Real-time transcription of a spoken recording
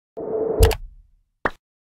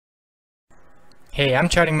Hey, I'm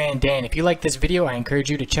Charting Man Dan. If you like this video, I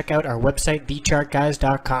encourage you to check out our website,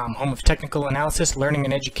 TheChartGuys.com, home of technical analysis, learning,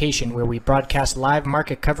 and education, where we broadcast live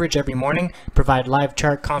market coverage every morning, provide live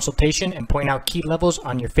chart consultation, and point out key levels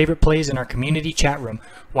on your favorite plays in our community chat room.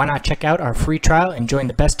 Why not check out our free trial and join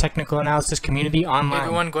the best technical analysis community online? Hey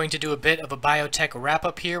everyone, going to do a bit of a biotech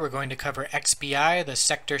wrap-up here. We're going to cover XBI, the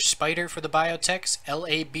sector spider for the biotechs,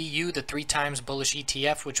 LABU, the 3 times bullish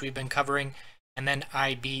ETF, which we've been covering, and then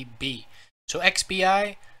IBB. So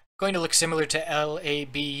XBI, going to look similar to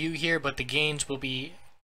LABU here, but the gains will be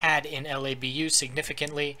had in LABU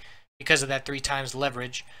significantly because of that 3 times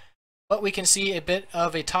leverage. But we can see a bit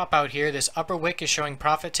of a top out here. This upper wick is showing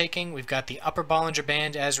profit taking. We've got the upper Bollinger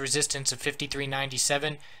Band as resistance of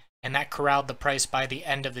 53.97, and that corralled the price by the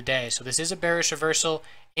end of the day. So this is a bearish reversal,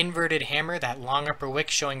 inverted hammer, that long upper wick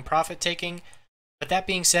showing profit taking. But that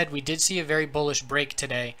being said, we did see a very bullish break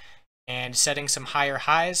today and setting some higher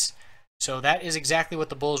highs. So that is exactly what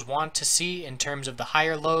the bulls want to see in terms of the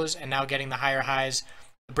higher lows and now getting the higher highs.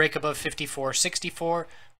 The break above 54.64,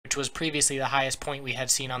 which was previously the highest point we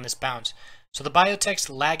had seen on this bounce. So the biotech's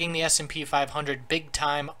lagging the S&P 500 big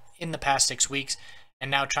time in the past 6 weeks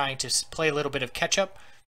and now trying to play a little bit of catch up.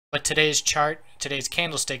 But today's chart, today's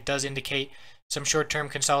candlestick does indicate some short-term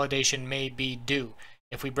consolidation may be due.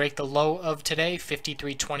 If we break the low of today,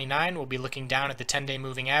 53.29, we'll be looking down at the 10-day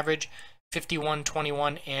moving average,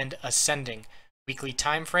 51.21 and ascending. Weekly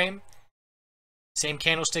time frame, same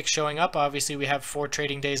candlestick showing up. Obviously we have 4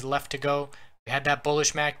 trading days left to go. We had that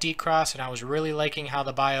bullish MACD cross, and I was really liking how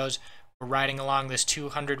the bios were riding along this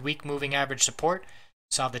 200-week moving average support.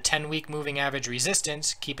 Saw the 10-week moving average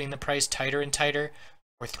resistance, keeping the price tighter and tighter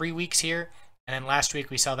for 3 weeks here. And then last week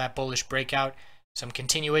we saw that bullish breakout, some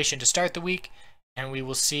continuation to start the week, and we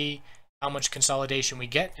will see how much consolidation we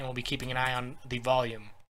get, and we'll be keeping an eye on the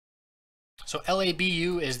volume. So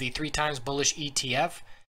LABU is the 3 times bullish ETF.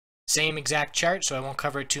 Same exact chart, so I won't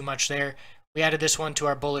cover it too much there. We added this one to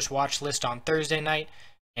our bullish watch list on Thursday night,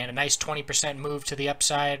 and a nice 20% move to the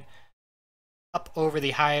upside, up over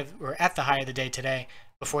the high, or at the high of the day today,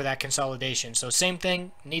 before that consolidation. So same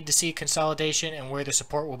thing, need to see consolidation and where the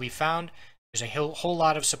support will be found. There's a whole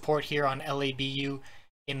lot of support here on LABU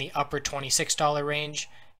in the upper $26 range,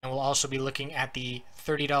 and we'll also be looking at the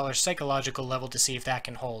 $30 psychological level to see if that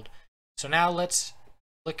can hold. So now let's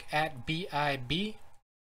look at BIB.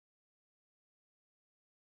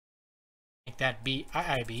 Make that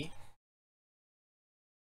BIB.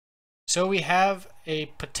 So we have a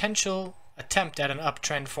potential attempt at an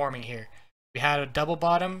uptrend forming here. We had a double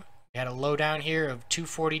bottom, we had a low down here of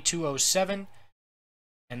 242.07,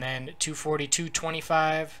 and then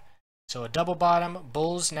 242.25. So a double bottom,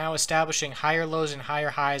 bulls now establishing higher lows and higher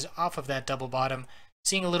highs off of that double bottom.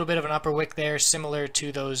 Seeing a little bit of an upper wick there, similar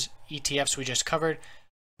to those ETFs we just covered.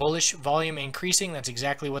 Bullish volume increasing, that's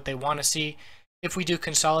exactly what they want to see. If we do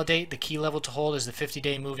consolidate, the key level to hold is the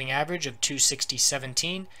 50-day moving average of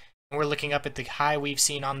 260.17. And we're looking up at the high we've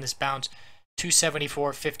seen on this bounce,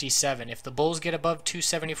 274.57. If the bulls get above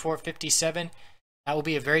 274.57, that will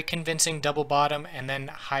be a very convincing double bottom and then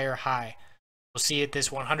higher high. We'll see it, this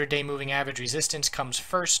 100-day moving average resistance comes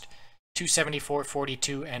first,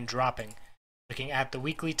 274.42 and dropping. Looking at the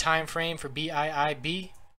weekly time frame for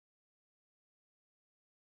BIIB.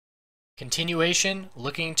 Continuation,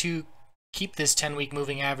 looking to keep this 10-week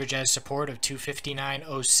moving average as support of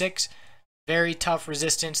 259.06. Very tough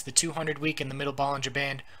resistance, the 200-week and the middle Bollinger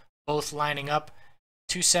Band both lining up,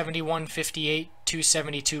 271.58,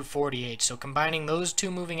 272.48. So combining those 2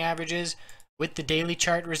 moving averages with the daily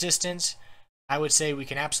chart resistance, I would say we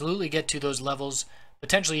can absolutely get to those levels,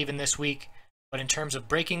 potentially even this week. But in terms of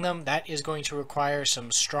breaking them, that is going to require some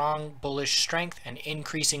strong bullish strength and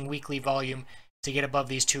increasing weekly volume to get above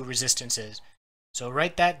these 2 resistances. So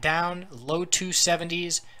write that down, low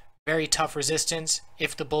 270s, very tough resistance.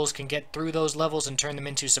 If the bulls can get through those levels and turn them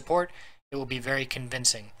into support, it will be very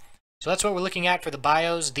convincing. So that's what we're looking at for the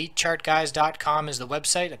bios. TheChartGuys.com is the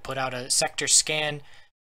website. I put out a sector scan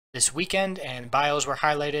this weekend, and bios were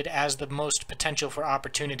highlighted as the most potential for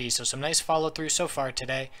opportunities. So some nice follow through so far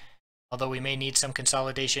today, although we may need some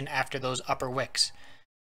consolidation after those upper wicks.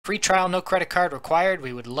 Free trial, no credit card required.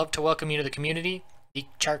 We would love to welcome you to the community.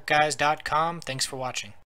 TheChartGuys.com. Thanks for watching.